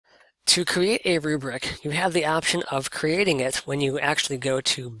To create a rubric, you have the option of creating it when you actually go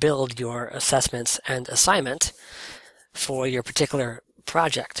to build your assessments and assignment for your particular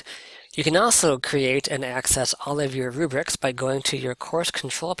project. You can also create and access all of your rubrics by going to your course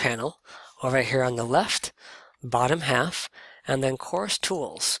control panel over here on the left, bottom half, and then course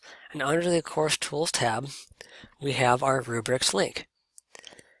tools. And under the course tools tab, we have our rubrics link.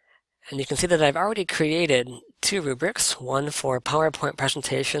 And you can see that I've already created two rubrics, one for PowerPoint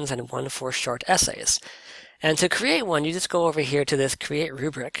presentations and one for short essays. And to create one, you just go over here to this Create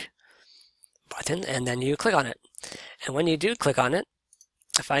Rubric button, and then you click on it. And when you do click on it,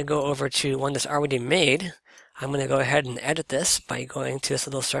 if I go over to one that's already made, I'm going to go ahead and edit this by going to this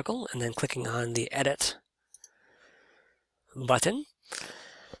little circle and then clicking on the Edit button.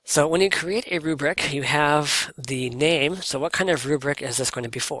 So when you create a rubric, you have the name. So what kind of rubric is this going to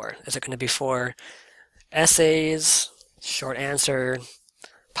be for? Is it going to be for essays, short answer,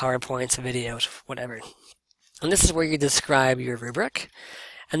 PowerPoints, videos, whatever? And this is where you describe your rubric.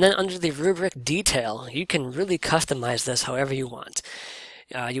 And then under the Rubric Detail, you can really customize this however you want.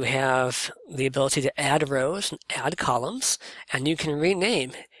 You have the ability to add rows and add columns, and you can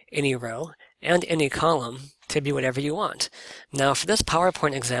rename any row and any column to be whatever you want. Now for this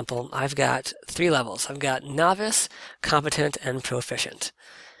PowerPoint example, I've got 3 levels. I've got novice, competent, and proficient.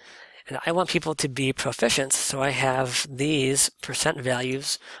 And I want people to be proficient, so I have these percent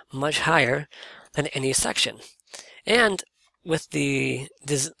values much higher than any section. And with the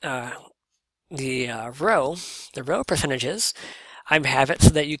row percentages, I have it so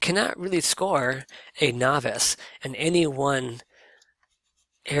that you cannot really score a novice in any one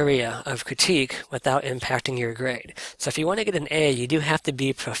area of critique without impacting your grade. So if you want to get an A, you do have to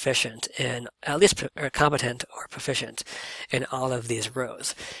be proficient in, at least competent or proficient in all of these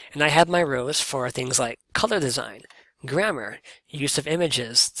rows. And I have my rows for things like color design, grammar, use of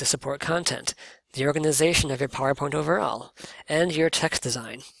images to support content, the organization of your PowerPoint overall, and your text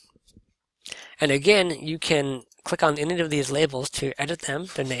design. And again, you can click on any of these labels to edit them,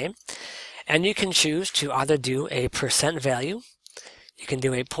 their name, and you can choose to either do a percent value, you can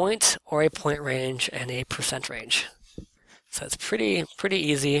do a point or a point range and a percent range. So it's pretty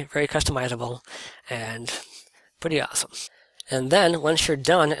easy, very customizable, and pretty awesome. And then once you're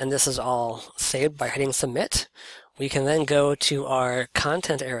done and this is all saved by hitting submit, we can then go to our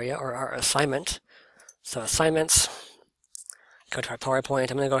content area or our assignment. So assignments, go to our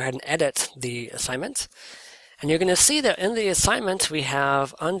PowerPoint. I'm going to go ahead and edit the assignment. And you're going to see that in the assignment we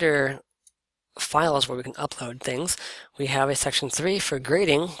have under files where we can upload things, we have a section 3 for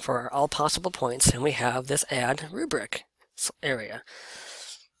grading for all possible points, and we have this add rubric area.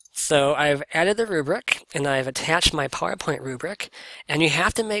 So I've added the rubric and I've attached my PowerPoint rubric, and you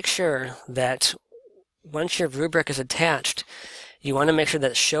have to make sure that once your rubric is attached, you want to make sure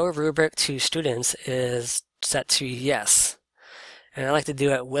that show rubric to students is set to yes. And I like to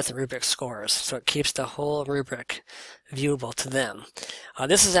do it with rubric scores, so it keeps the whole rubric viewable to them.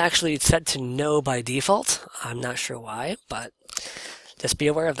 This is actually set to no by default. I'm not sure why, but just be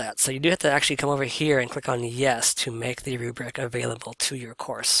aware of that. So you do have to actually come over here and click on yes to make the rubric available to your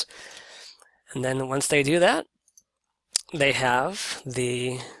course. And then once they do that, they have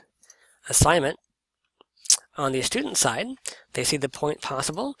the assignment on the student side. They see the point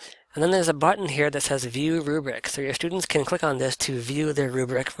possible. And then there's a button here that says View Rubric. So your students can click on this to view their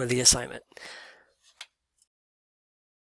rubric for the assignment.